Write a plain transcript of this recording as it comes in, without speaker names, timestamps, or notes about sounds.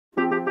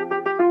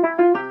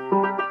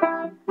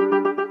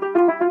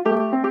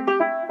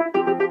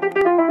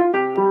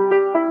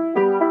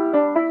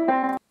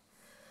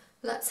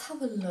let's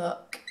have a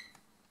look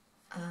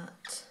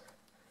at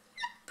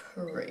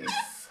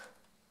proof.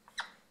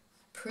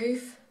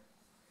 Proof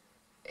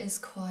is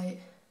quite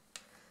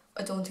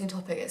a daunting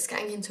topic. It's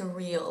getting into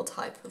real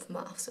type of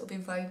maths. It'll be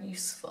very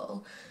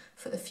useful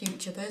for the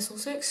future, but it's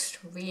also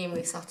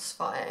extremely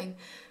satisfying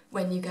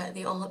when you get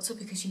the answer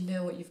because you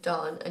know what you've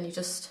done and it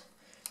just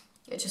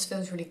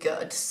feels really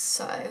good.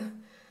 So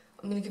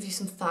I'm going to give you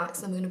some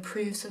facts and I'm going to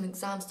prove some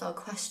exam style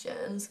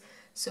questions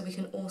so we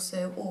can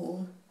also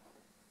all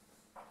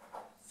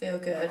feel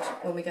good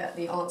when we get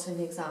the answer in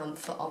the exam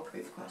for our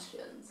proof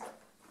questions.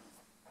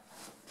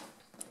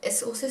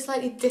 It's also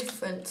slightly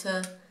different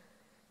to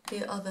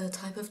the other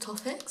type of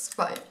topics.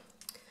 Right,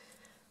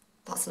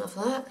 that's enough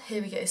of that.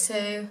 Here we go.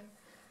 So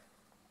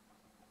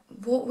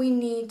what we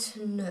need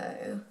to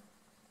know,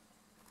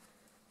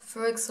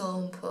 for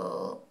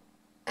example,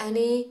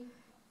 any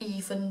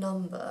even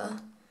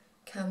number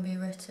can be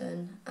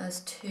written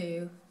as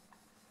 2n,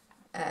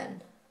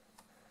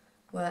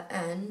 where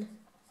n,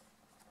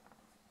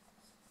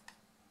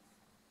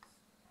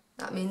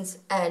 that means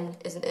n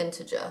is an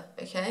integer,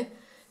 okay?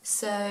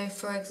 So,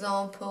 for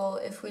example,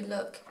 if we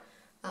look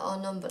at our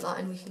number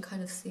line, we can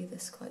kind of see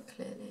this quite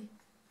clearly.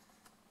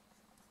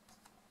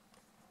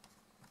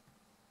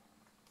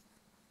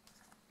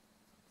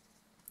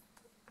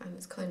 And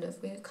it's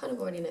we kind of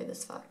already know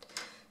this fact.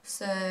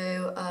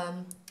 So,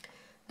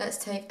 let's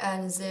take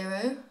n as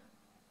 0.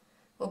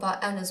 What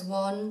about n as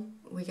 1?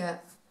 We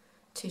get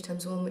 2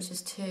 times 1, which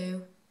is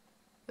 2,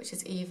 which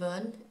is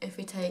even. If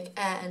we take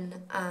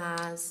n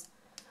as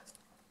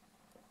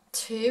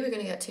 2, we're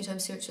going to get 2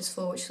 times 2, which is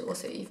 4, which is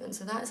also even.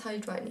 So that is how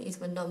you'd write an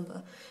even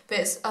number. But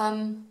it's,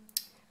 an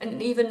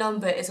even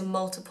number is a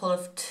multiple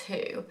of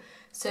 2.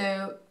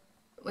 So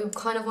we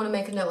kind of want to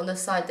make a note on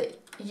this side that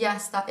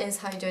yes, that is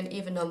how you do an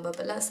even number,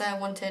 but let's say I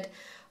wanted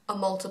a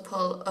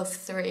multiple of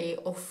 3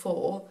 or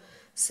 4.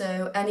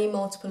 So any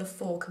multiple of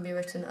 4 can be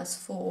written as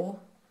 4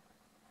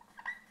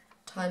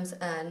 times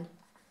n,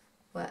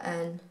 where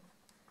n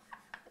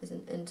is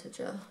an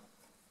integer.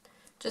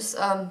 Just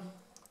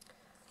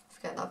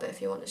forget that bit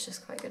if you want, it's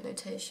just quite good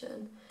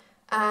notation.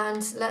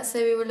 And let's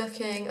say we were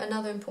looking,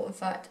 another important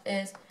fact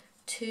is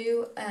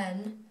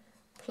 2n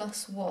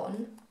plus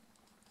 1,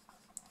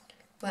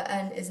 where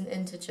n is an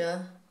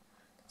integer,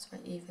 let's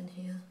write even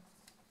here,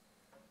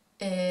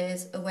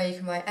 is a way you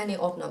can write any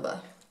odd number.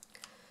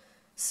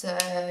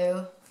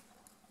 So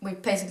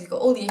we've basically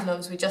got all the even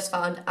numbers we just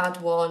found,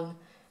 add 1,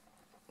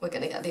 we're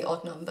going to get the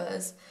odd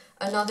numbers.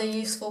 Another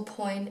useful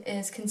point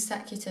is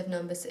consecutive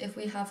numbers. So if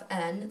we have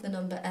n, the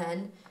number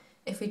n,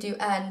 if we do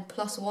n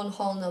plus 1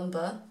 whole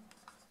number,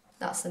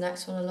 that's the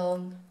next one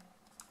along,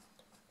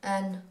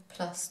 n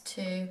plus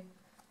 2,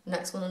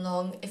 next one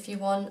along. If you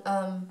want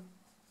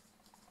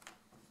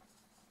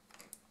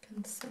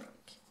consecutive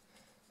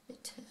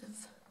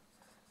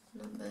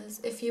numbers,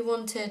 if you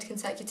wanted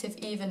consecutive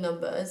even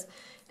numbers,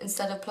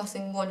 instead of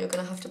plussing 1, you're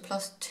going to have to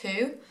plus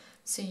 2.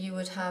 So you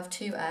would have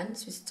 2n,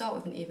 so we start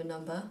with an even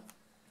number.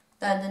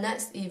 Then the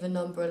next even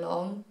number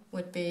along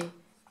would be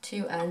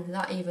 2n,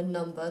 that even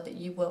number that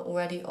you were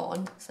already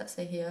on, so let's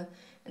say here,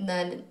 and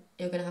then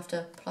you're going to have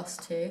to plus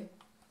 2.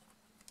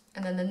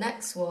 And then the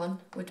next one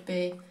would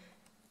be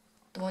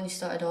the one you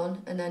started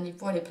on, and then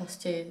you've already plus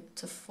 2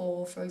 to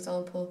 4, for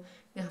example,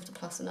 you have to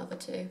plus another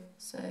 2,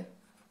 so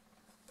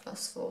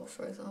plus 4,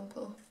 for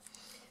example.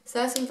 So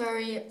there's some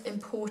very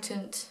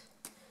important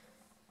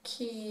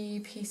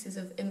key pieces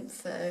of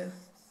info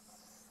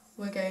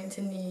we're going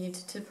to need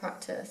to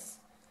practice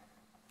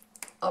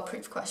our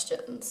proof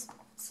questions.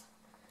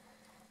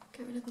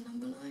 Get rid of the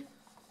number line.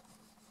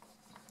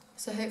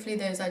 So hopefully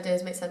those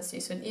ideas make sense to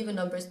you. So an even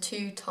number is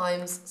 2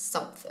 times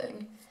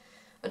something.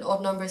 An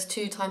odd number is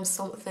 2 times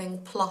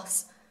something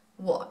plus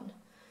 1.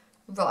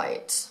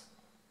 Right.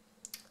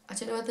 I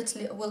don't know whether to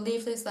leave, we'll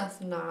leave those there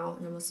for now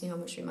and then we'll see how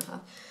much we might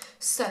have.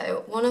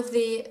 So we're going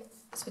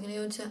to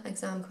go into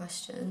exam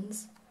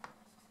questions.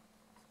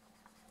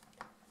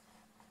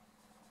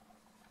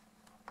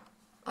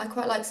 I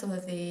quite like some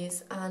of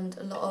these and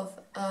a lot of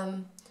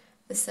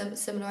the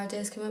similar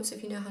ideas come up, so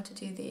if you know how to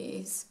do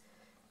these,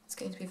 it's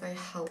going to be very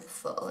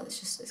helpful.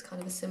 It's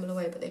kind of a similar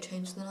way, but they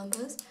change the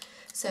numbers.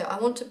 So I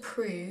want to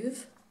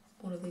prove,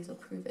 all of these are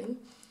proving,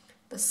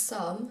 the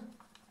sum.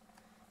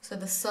 So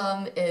the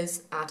sum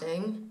is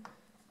adding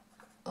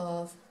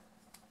of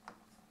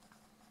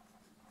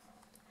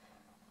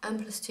n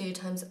plus 2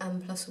 times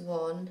n plus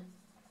 1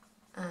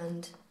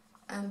 and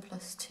n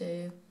plus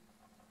 2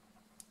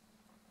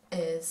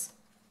 is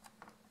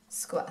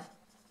square.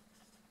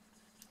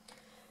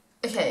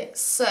 Okay,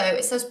 so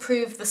it says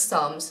prove the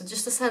sum, so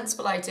just a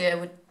sensible idea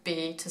would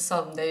be to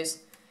sum these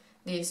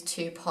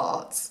two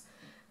parts,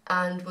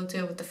 and we'll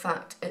deal with the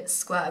fact it's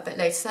square a bit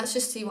later. So let's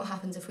just see what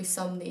happens if we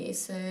sum these.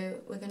 So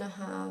we're going to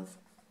have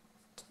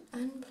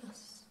n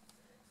plus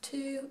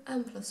 2,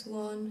 n plus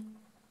 1,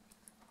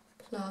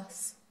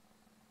 plus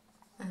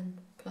n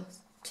plus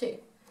 2.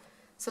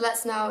 So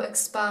let's now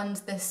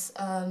expand this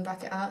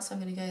bracket out, so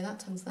I'm going to go that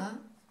times that,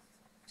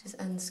 which is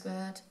n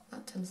squared,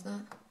 that times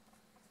that,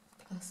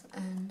 plus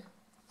n,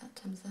 that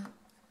times that,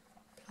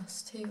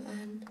 plus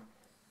 2n,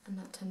 and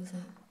that times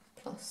that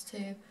plus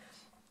 2.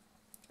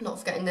 Not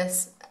forgetting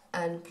this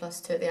n plus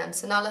 2 at the end.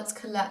 So now let's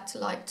collect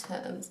like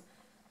terms.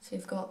 So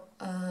you've got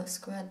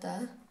squared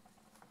there.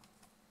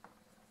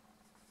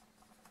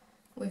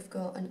 We've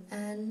got an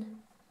n,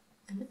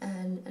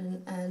 and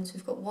an n. So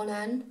we've got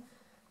 1n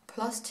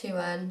plus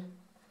 2n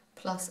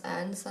plus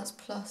n, so that's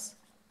plus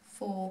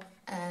 4n.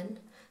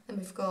 Then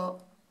we've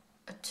got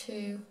a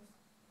 2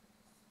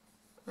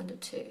 and a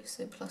 2,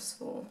 so plus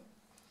 4.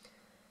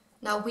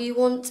 Now we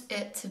want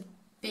it to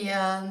be,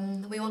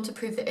 we want to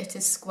prove that it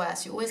is square,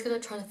 so you're always going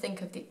to try to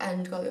think of the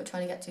end goal you're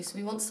trying to get to. So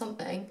we want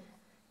something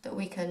that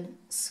we can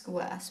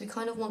square. So we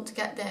kind of want to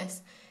get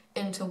this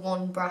into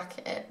one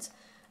bracket,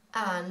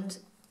 and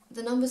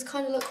the numbers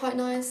kind of look quite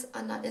nice,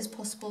 and that is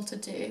possible to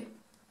do.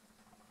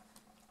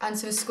 And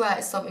so a square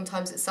is something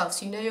times itself,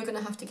 so you know you're going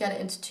to have to get it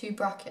into 2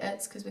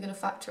 brackets because we're going to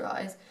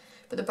factorise,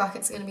 but the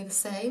brackets are going to be the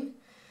same.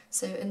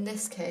 So in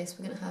this case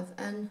we're going to have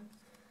n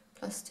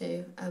plus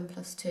 2, n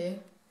plus 2.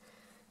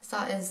 So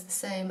that is the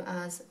same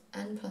as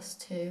n plus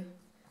 2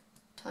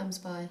 times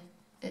by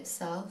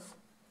itself.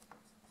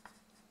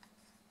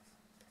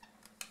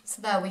 So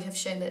there we have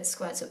shown that it's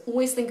squared. So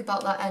always think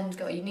about that end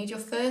goal. You need your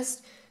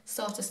first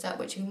starter step,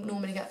 which you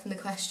normally get from the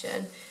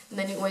question, and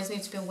then you always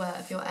need to be aware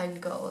of your end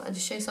goal. And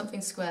to show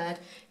something squared,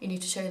 you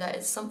need to show that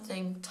it's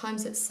something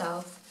times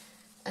itself,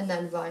 and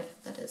then write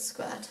that it's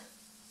squared.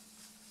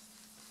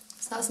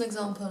 So that's an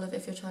example of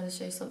if you're trying to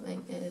show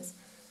something is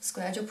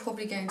squared. You're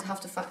probably going to have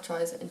to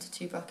factorise it into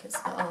 2 brackets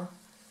that are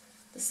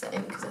the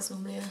same, because there's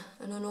normally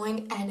an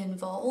annoying n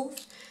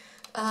involved.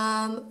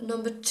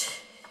 Number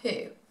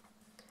 2.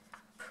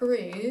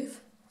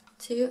 Prove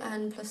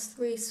 2n plus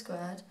 3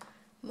 squared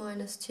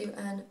minus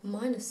 2n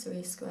minus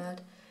 3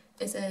 squared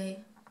is a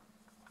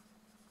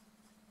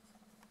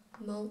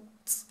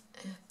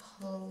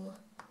multiple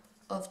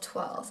of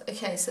 12.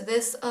 Okay, so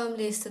this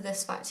leads to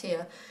this fact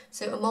here.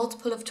 So a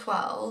multiple of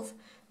 12,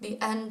 the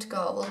end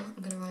goal,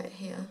 I'm going to write it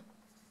here,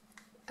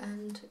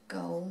 end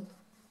goal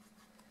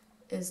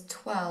is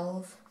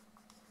 12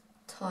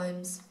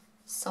 times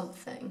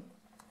something.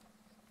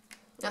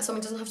 Now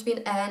something doesn't have to be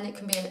an n, it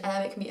can be an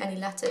m, it can be any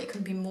letter, it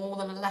can be more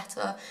than a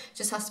letter, it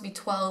just has to be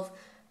 12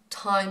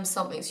 times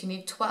something. So you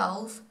need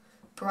 12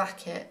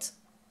 bracket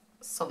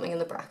something in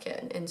the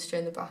bracket, an integer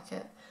in the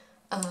bracket,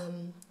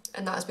 and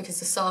that is because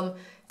the sum,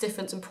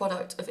 difference and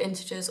product of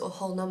integers or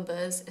whole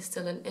numbers is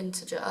still an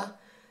integer.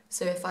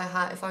 So if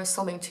I was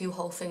summing 2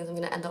 whole things, I'm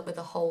going to end up with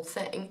a whole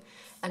thing,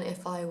 and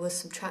if I was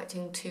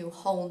subtracting 2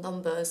 whole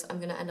numbers, I'm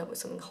going to end up with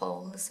something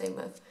whole. The same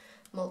with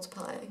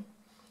multiplying.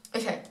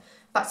 Okay,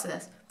 back to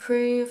this.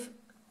 Prove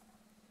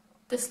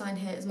this line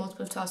here is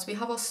multiple of 12. So we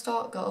have our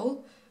start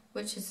goal,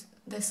 which is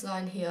this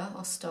line here,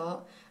 our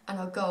start, and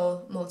our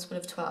goal, multiple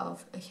of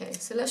 12. Okay,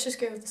 so let's just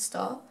go with the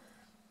start.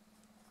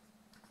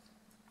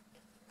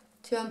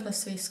 2n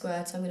plus 3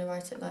 squared, so I'm going to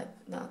write it like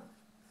that.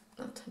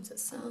 That times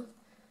itself.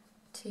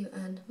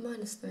 2n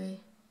minus 3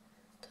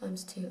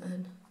 times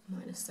 2n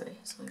minus 3.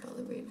 So I got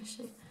the root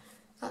machine.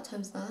 That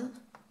times that.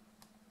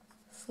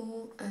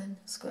 4n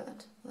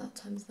squared. That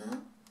times that.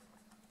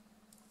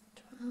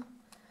 12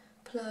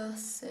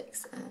 plus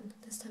 6n.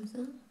 This times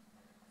that.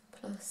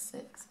 Plus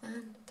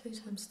 6n. 3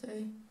 times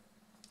 3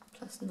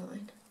 plus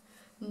 9.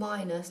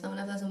 Minus. Now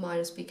whenever there's a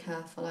minus, be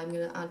careful. I'm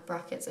going to add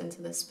brackets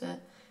into this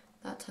bit.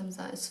 That times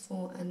that is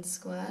 4n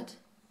squared.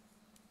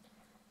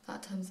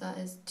 That times that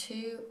is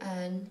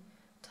 2n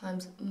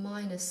times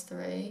minus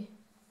 3,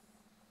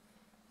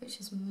 which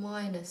is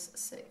minus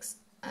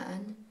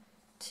 6n.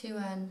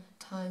 2n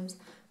times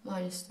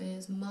minus 3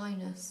 is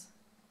minus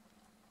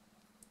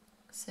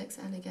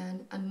 6n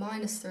again. And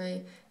minus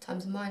 3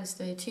 times minus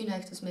 3, 2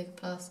 negatives make a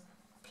plus,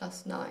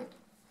 plus 9.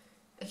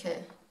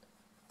 Okay,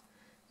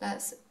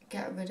 let's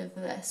get rid of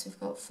this. We've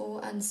got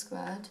 4n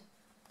squared.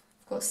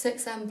 We've got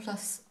 6n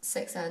plus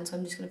 6n, so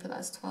I'm just going to put that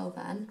as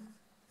 12n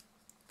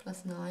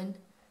plus 9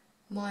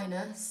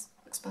 minus,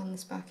 expand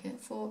this bracket,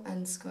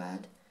 4n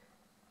squared.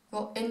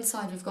 Well,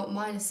 inside we've got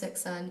minus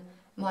 6n,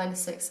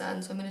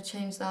 so I'm going to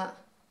change that,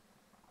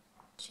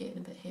 cheating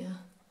a bit here,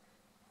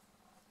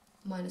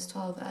 minus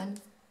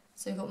 12n.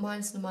 So we've got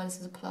minus and a minus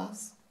is a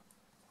plus,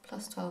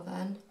 plus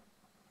 12n,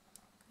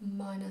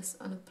 minus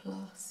and a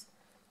plus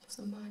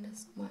a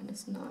minus,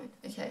 minus 9.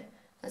 Okay,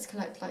 let's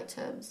collect like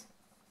terms.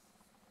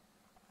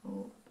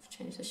 Oh, I've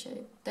changed the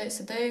shape.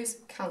 So those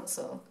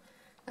cancel.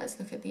 Let's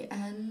look at the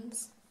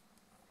ends.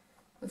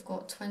 We've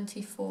got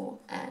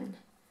 24n.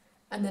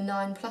 And the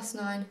 9 plus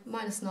 9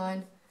 minus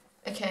 9.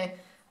 Okay,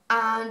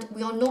 and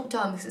we are not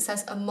done because it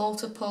says a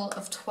multiple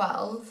of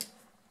 12.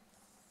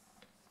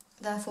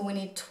 Therefore we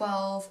need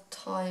 12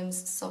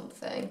 times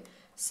something.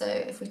 So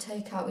if we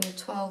take out, we need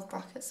 12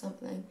 brackets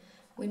something.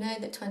 We know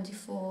that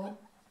 12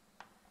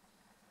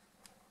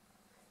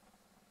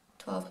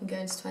 can go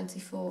into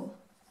 24.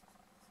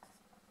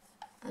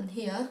 And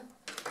here,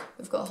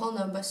 we've got a whole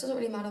number, so it doesn't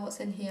really matter what's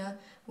in here.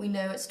 We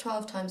know it's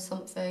 12 times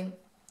something.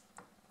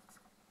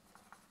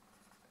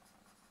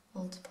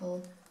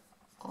 Multiple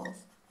of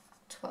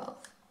 12.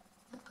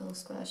 That little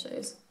square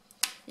shows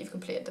you've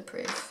completed the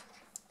proof.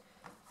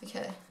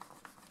 Okay,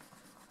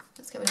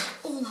 let's get rid of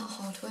all that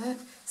hard work.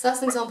 So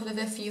that's an example of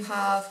if you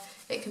have,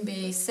 it can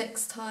be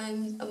 6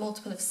 times, a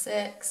multiple of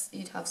 6,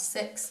 you'd have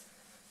 6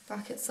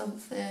 brackets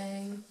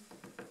something.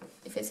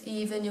 If it's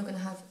even, you're going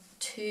to have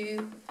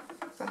 2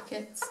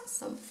 brackets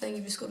something.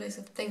 You've just got to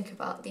think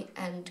about the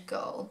end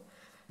goal.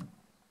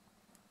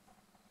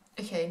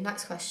 Okay,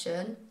 next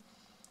question.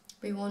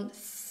 We want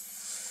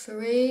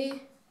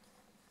 3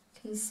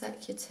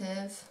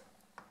 consecutive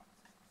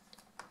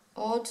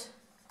odd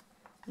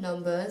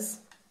numbers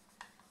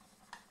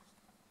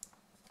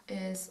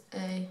is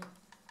a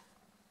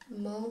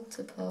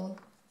multiple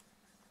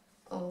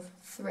of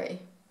 3.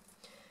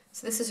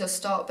 So this is your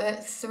start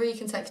bit, 3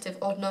 consecutive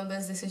odd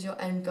numbers, this is your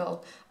end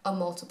goal, a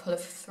multiple of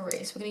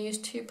 3. So we're going to use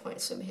 2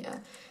 points from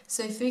here.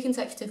 So 3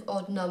 consecutive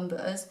odd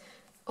numbers,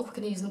 we're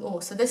going to use them all.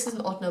 So this is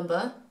an odd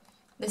number,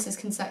 this is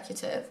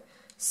consecutive.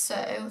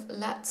 So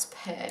let's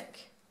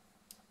pick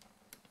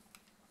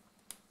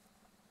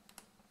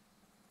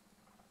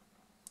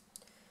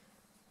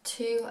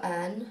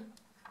 (2n)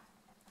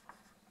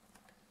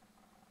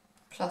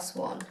 plus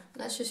 1.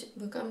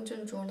 We're going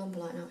to draw a number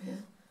line out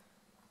here.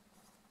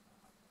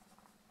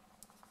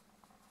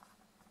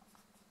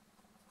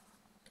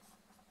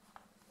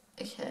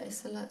 Okay,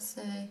 so let's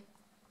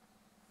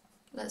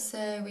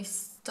say we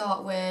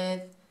start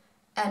with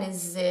n is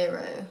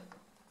 0.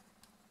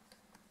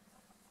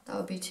 That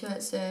would be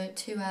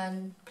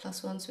 2n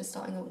plus 1, so we're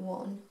starting at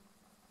 1.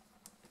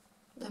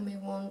 Then we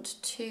want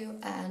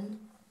 2n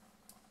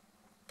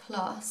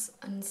plus,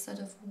 and instead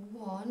of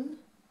 1,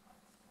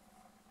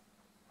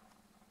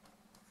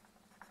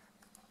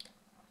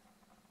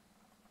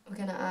 we're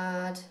going to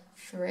add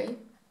 3.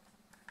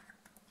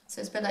 So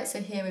it's a bit like,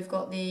 so here we've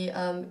got the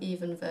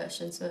even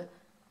version, so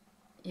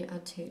you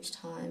add 2 each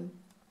time.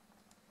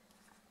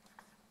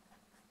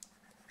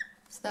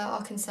 So there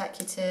are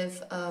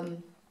consecutive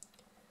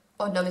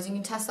odd numbers. You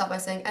can test that by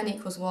saying n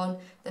equals 1,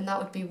 then that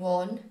would be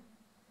 1.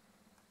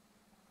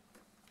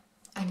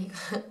 N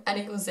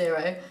equals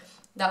 0,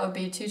 that would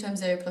be 2 times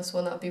 0 plus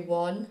 1, that would be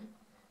 1.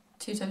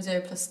 2 times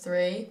 0 plus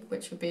 3,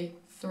 which would be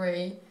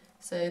 3.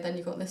 So then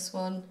you've got this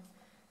one,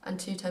 and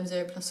 2 times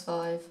 0 plus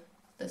 5,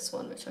 this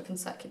one, which are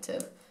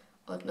consecutive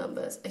odd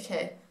numbers.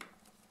 Okay.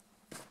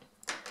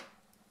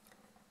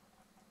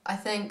 I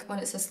think when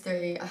it says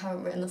 3, I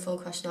haven't written the full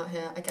question out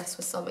here. I guess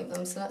we're summing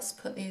them. So let's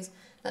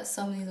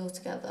sum these all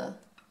together.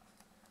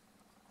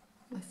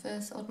 My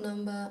first odd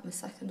number, my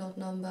second odd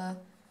number,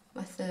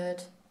 my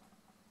third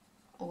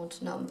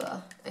odd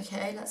number.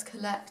 Okay, let's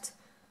collect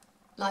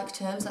like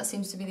terms. That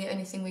seems to be the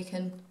only thing we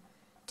can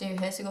do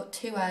here. So we've got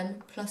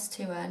 2n plus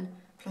 2n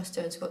plus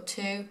 2n. So we've got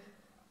 2,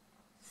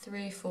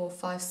 3, 4,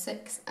 5,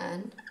 6n.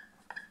 And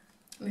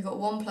we've got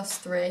 1 plus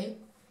 3,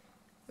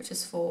 which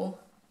is 4,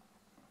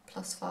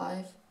 plus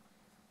 5,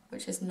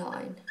 which is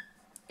 9.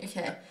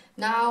 Okay,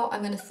 now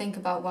I'm going to think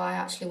about where I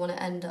actually want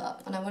to end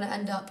up. And I want to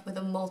end up with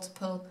a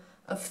multiple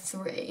of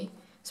 3.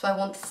 So I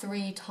want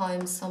 3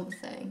 times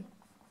something.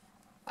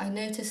 I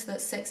notice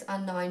that 6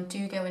 and 9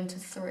 do go into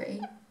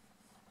 3.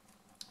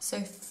 So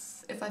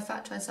if I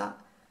factorise that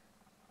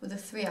with a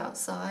 3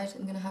 outside,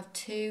 I'm going to have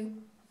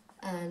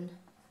 2n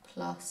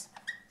plus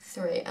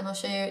 3. And I'll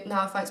show you,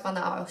 now if I expand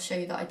that out, I'll show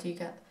you that I do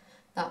get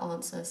that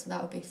answer. So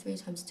that would be 3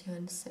 times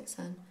 2n is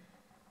 6n,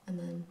 and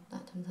then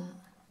that times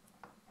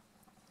that.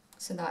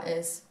 So that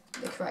is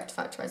the correct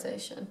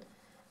factorisation.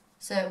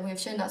 So we've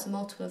shown that's a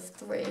multiple of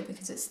 3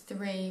 because it's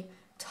 3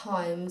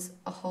 times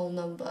a whole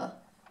number.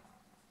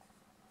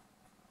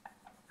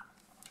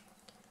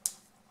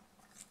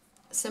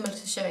 Similar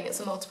to showing it's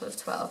a multiple of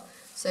 12.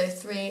 So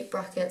 3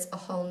 brackets a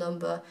whole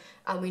number,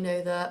 and we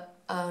know that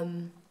a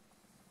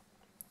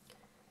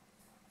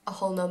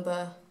whole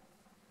number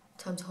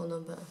times a whole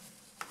number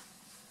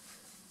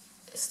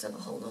is still a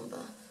whole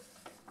number.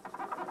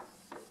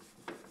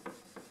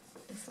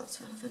 If that's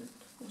relevant,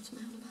 what am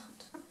I on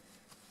about?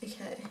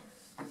 Okay.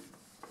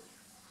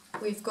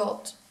 We've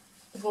got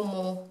one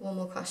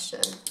more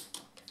question.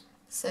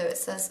 So it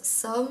says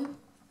sum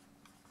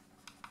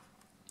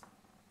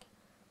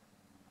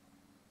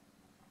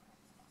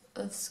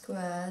of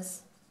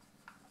squares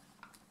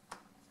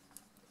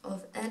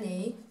of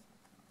any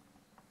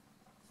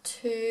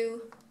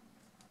 2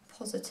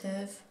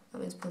 positive, that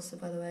means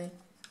positive by the way,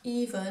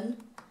 even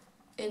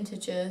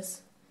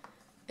integers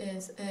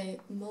is a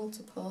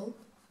multiple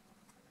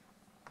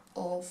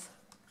of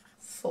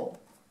 4.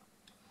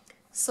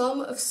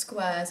 Sum of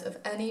squares of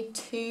any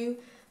 2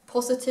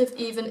 positive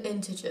even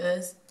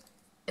integers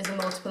is a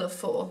multiple of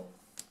 4.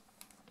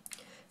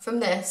 From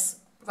this,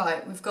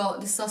 right, we've got,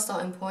 this is our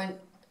starting point,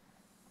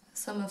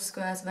 sum of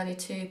squares of any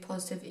 2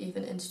 positive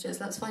even integers.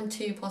 Let's find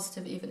 2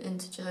 positive even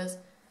integers.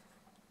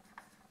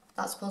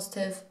 That's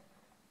positive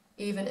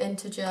even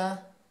integer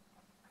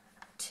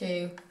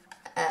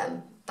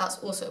 2m. That's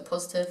also a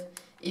positive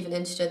even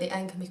integer. The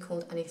n can be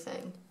called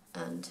anything,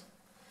 and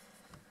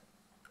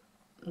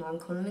now I'm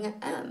calling it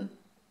m.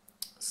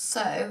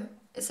 So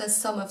it says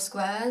sum of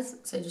squares,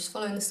 so just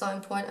following the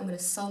starting point, I'm going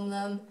to sum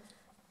them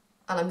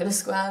and I'm going to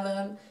square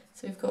them.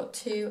 So we've got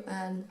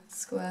 2n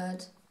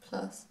squared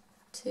plus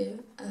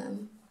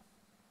 2m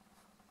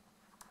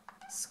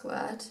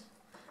squared.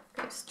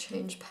 Let's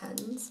change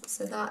pens.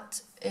 So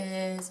that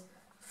is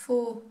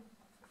 4n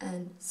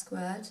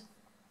squared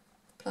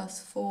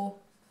plus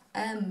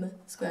 4m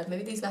squared.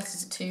 Maybe these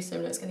letters are too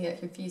similar, it's going to get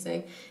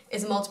confusing.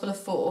 Is a multiple of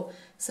 4.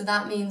 So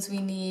that means we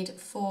need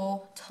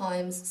 4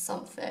 times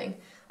something.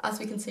 As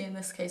we can see in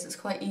this case, it's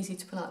quite easy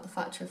to pull out the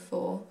factor of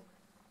 4.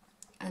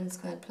 N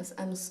squared plus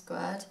m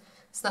squared.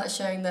 So that's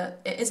showing that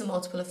it is a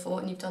multiple of 4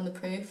 and you've done the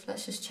proof.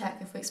 Let's just check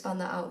if we expand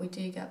that out, we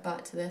do get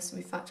back to this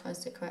and we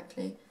factorised it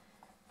correctly.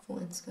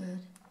 4n squared.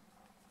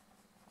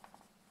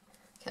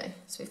 Okay,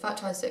 so we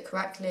factorised it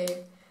correctly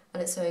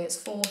and it's saying it's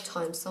 4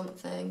 times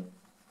something,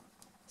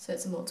 so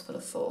it's a multiple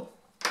of 4.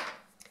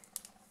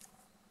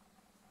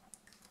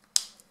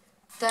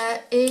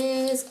 There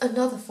is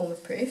another form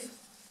of proof,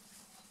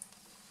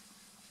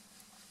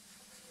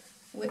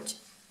 which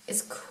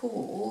is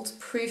called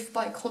proof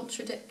by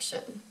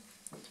contradiction.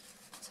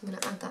 So I'm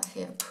going to add that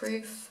here,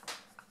 proof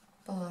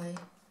by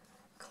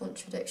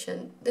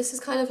contradiction. This is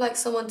kind of like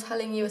someone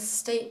telling you a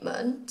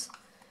statement.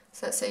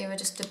 So let's say you were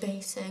just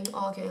debating,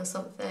 arguing or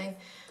something,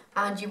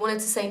 and you wanted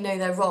to say no,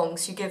 they're wrong,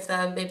 so you give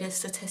them maybe a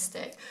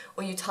statistic,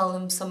 or you tell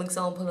them some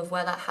example of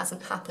where that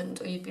hasn't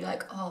happened, or you'd be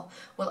like, oh,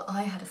 well,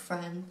 I had a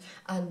friend,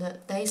 and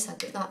they said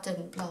that that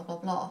didn't, blah, blah,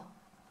 blah.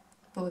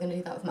 But we're going to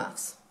do that with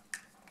maths.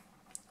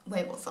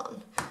 Way more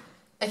fun.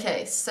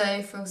 Okay,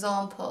 so for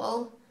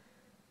example,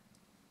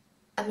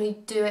 and we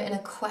do it in a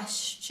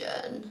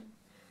question,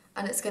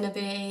 and it's going to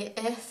be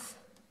if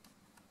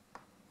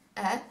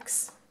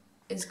x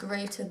is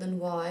greater than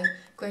y,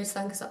 greater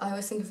than, because I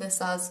always think of this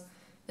as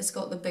it's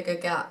got the bigger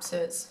gap, so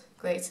it's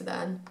greater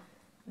than,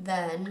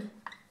 then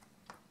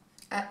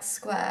x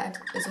squared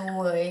is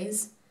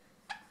always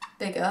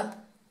bigger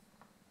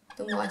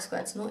than y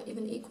squared, so not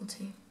even equal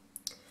to.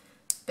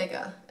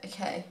 Bigger,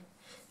 okay.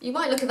 You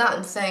might look at that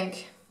and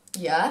think,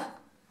 yeah.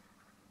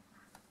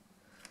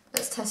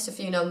 Let's test a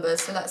few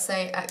numbers. So let's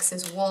say x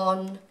is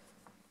 1,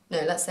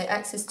 no, let's say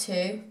x is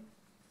 2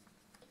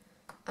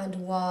 and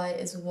y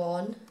is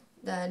 1,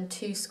 then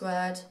 2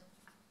 squared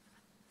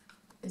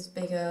is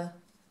bigger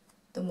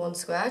than 1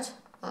 squared.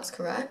 That's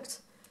correct.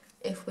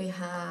 If we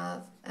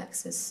have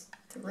x is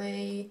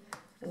 3,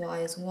 y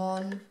is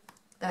 1,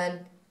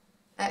 then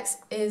x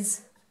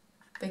is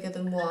bigger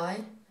than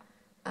y,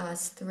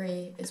 as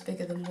 3 is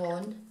bigger than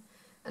 1.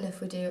 And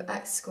if we do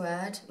x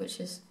squared, which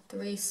is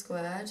 3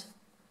 squared,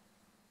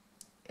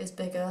 is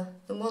bigger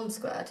than 1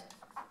 squared.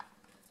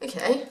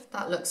 Okay,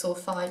 that looks all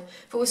fine.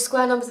 But with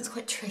square numbers it's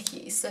quite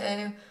tricky,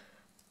 so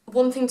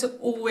one thing to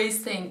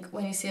always think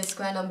when you see a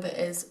square number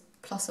is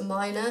plus or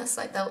minus,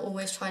 like they'll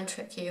always try and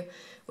trick you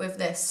with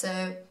this.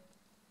 So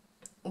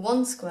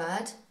 1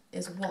 squared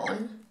is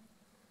 1,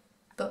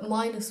 but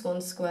minus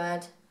 1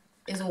 squared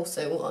is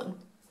also 1.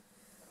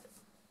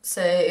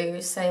 So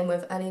same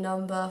with any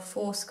number,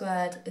 4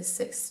 squared is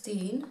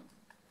 16,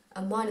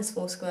 and minus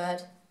 4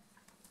 squared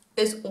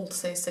is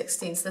also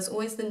 16. So there's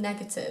always the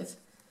negative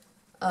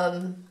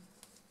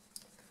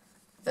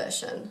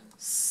version.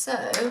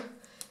 So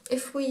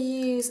if we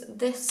use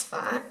this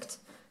fact,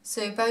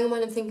 so bearing in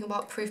mind I'm thinking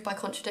about proof by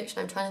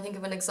contradiction, I'm trying to think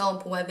of an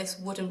example where this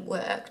wouldn't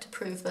work to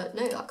prove that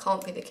no, that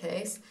can't be the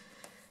case.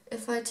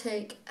 If I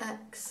take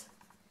x,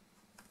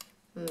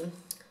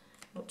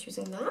 not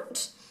choosing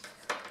that.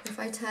 If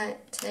I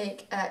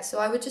take x, so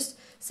I would just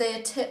say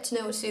a tip to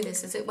know what to do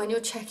this is that when you're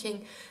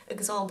checking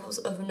examples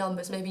of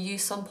numbers, maybe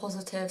use some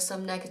positive,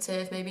 some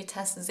negative, maybe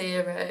test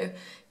 0,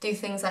 do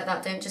things like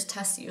that. Don't just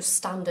test your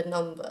standard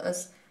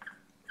numbers.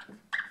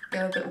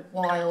 Go a bit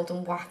wild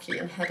and wacky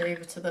and head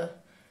over to the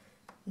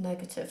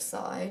negative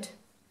side.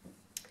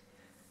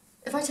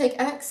 If I take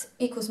x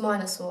equals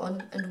minus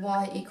 1 and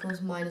y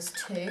equals minus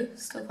 2,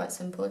 still quite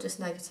simple, just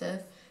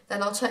negative,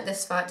 then I'll check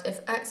this fact.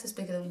 If x is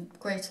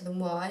greater than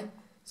y,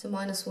 so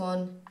minus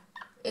 1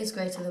 is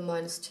greater than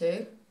minus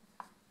 2.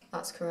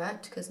 That's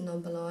correct, because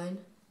number line.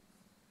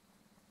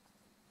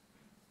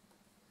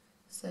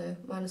 So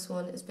minus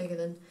 1 is bigger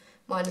than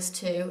minus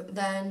 2.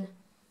 Then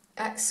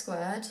x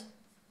squared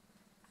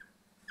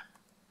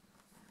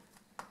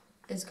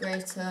is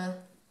greater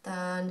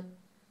than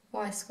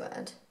y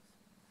squared.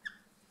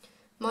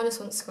 Minus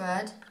 1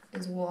 squared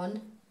is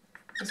 1,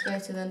 is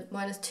greater than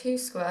minus 2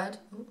 squared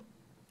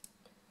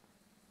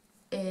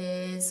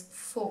is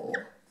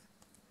 4.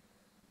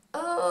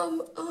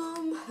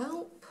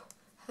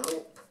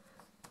 Help.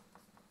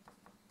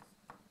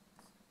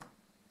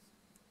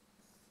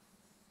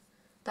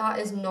 That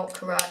is not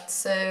correct,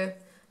 so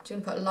do you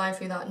want to put a line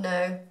through that?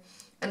 No.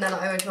 And then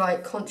I would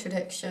write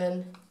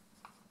contradiction,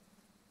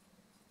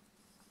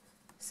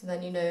 so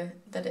then you know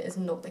that it is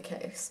not the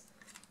case.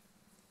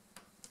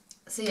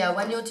 So yeah,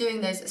 when you're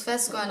doing those, it's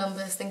first square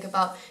numbers, think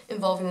about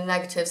involving the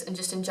negatives, and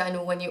just in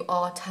general when you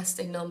are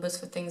testing numbers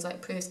for things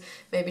like proofs,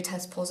 maybe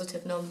test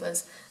positive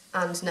numbers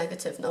and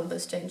negative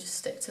numbers. Don't just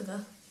stick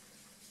to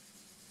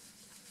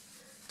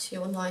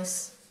your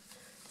nice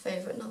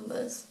favourite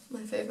numbers.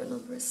 My favourite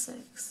number is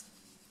 6.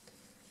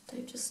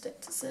 Don't just stick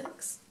to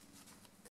 6.